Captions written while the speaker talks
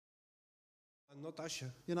not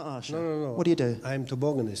usher. You're not usher? No. What do you do? I'm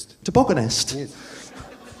tobogganist. Tobogganist? Yes.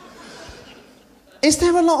 Is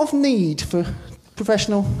there a lot of need for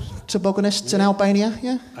professional tobogganists in Albania,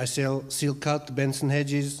 yeah? I sell seal cut, Benson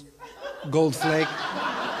hedges, gold flake.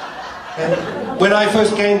 And when I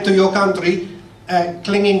first came to your country,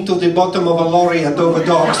 clinging to the bottom of a lorry at Dover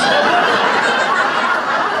Docks,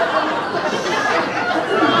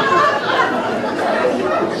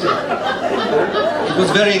 it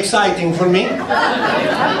was very exciting for me,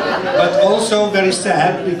 but also very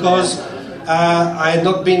sad because I had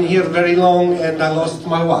not been here very long and I lost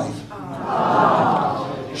my wife.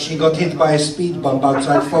 She got hit by a speed bump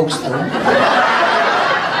outside Folkestone.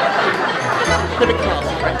 Give it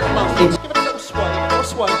classy, right? Come on, give it a little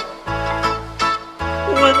sway.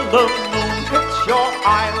 When the moon hits your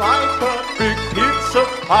eye like a big pizza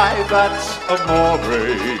pie, that's amore.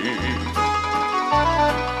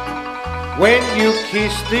 When you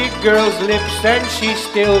kiss the girl's lips and she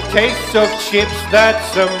still tastes of chips,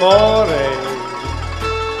 that's amore.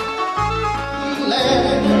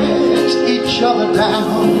 Let each other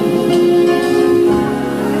down,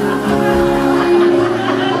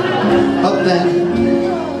 but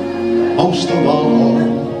then, most of all,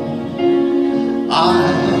 I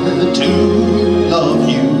do love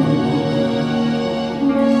you.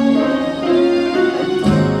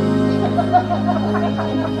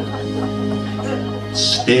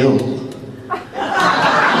 Still.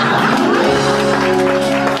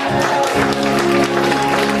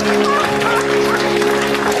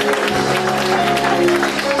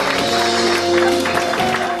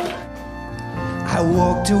 I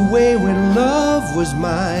walked away when love was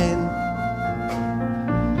mine,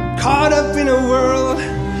 caught up in a world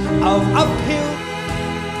of uphill.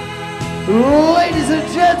 Ladies and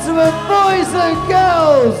gentlemen, boys and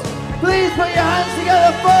girls, please put your hands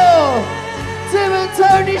together for Tim and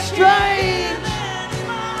Tony Strange!